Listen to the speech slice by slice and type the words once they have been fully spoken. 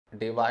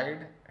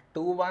Divide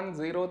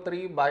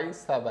 2103 by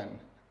 7.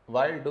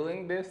 While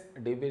doing this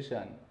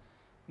division,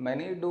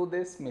 many do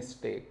this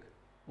mistake.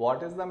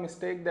 What is the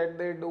mistake that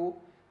they do?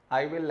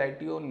 I will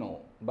let you know.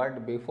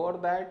 But before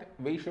that,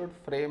 we should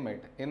frame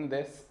it in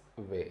this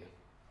way.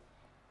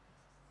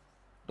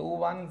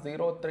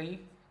 2103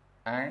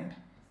 and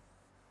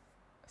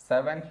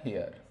 7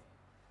 here.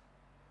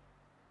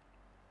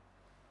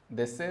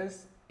 This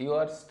is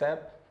your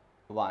step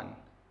 1.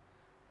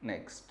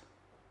 Next,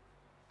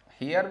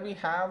 here we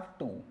have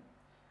 2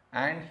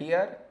 and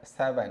here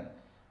 7.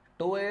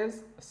 2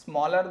 is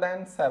smaller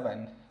than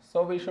 7,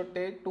 so we should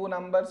take two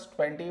numbers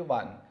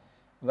 21.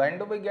 When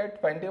do we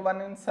get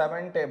 21 in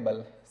 7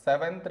 table?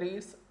 7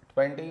 3s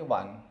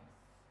 21.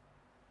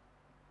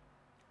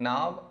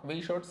 Now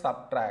we should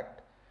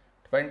subtract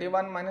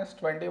 21 minus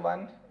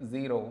 21,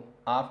 0.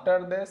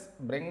 After this,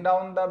 bring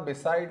down the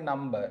beside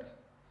number.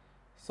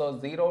 So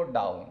 0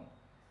 down.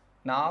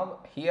 Now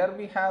here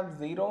we have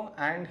 0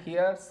 and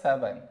here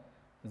 7.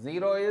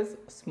 0 is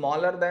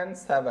smaller than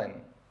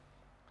 7.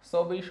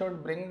 So we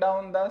should bring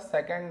down the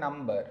second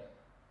number.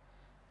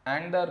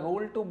 And the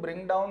rule to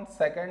bring down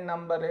second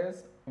number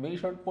is we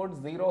should put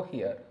 0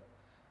 here.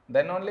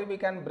 Then only we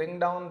can bring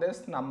down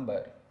this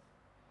number.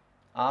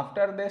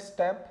 After this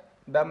step,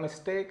 the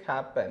mistake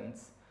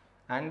happens.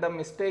 And the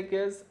mistake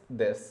is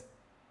this.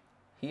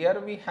 Here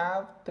we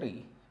have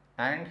 3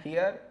 and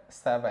here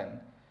 7.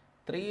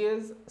 3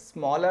 is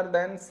smaller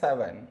than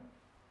 7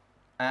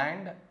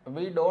 and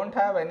we don't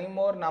have any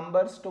more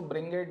numbers to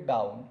bring it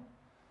down.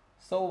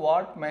 So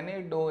what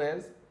many do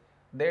is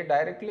they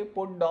directly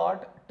put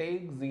dot,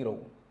 take 0,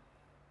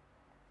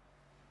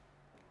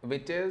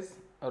 which is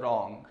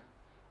wrong.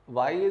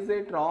 Why is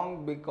it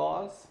wrong?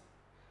 Because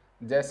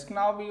just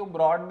now you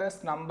brought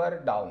this number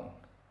down.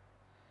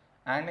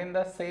 And in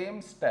the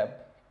same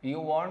step, you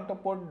want to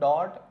put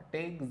dot,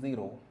 take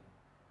 0,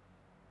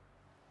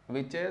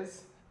 which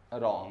is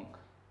wrong.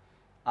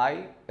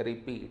 I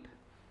repeat,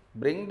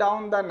 bring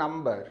down the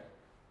number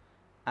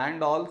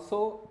and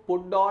also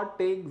put dot,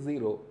 take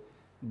 0.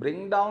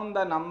 Bring down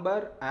the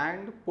number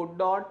and put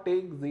dot,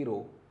 take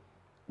 0.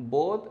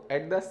 Both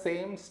at the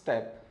same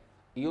step,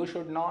 you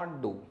should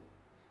not do.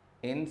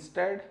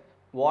 Instead,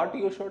 what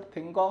you should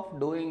think of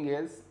doing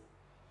is,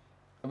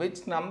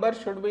 which number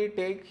should we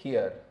take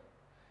here?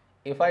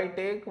 If I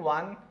take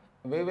 1,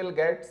 we will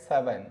get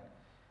 7,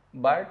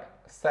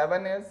 but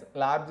 7 is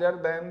larger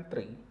than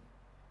 3.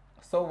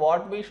 So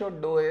what we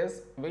should do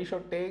is, we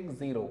should take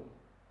 0.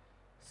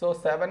 So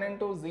 7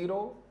 into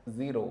 0,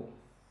 0.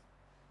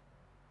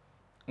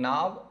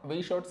 Now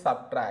we should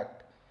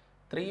subtract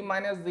 3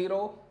 minus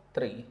 0,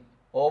 3.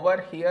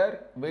 Over here,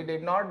 we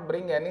did not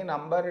bring any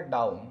number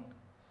down.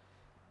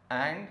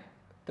 And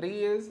 3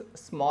 is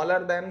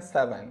smaller than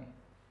 7.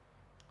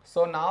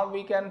 So now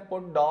we can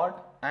put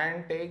dot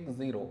and take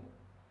 0.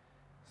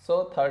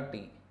 So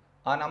 30.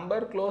 A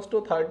number close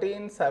to 30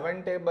 in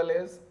 7 table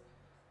is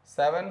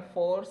 7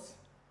 4s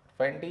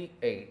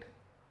 28.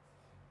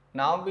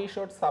 Now we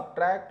should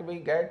subtract, we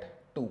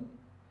get 2.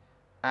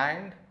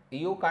 And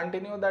you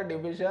continue the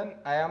division.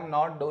 I am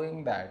not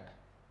doing that.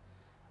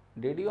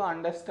 Did you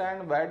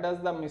understand where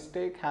does the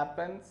mistake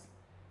happens?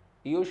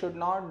 You should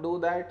not do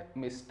that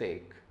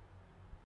mistake.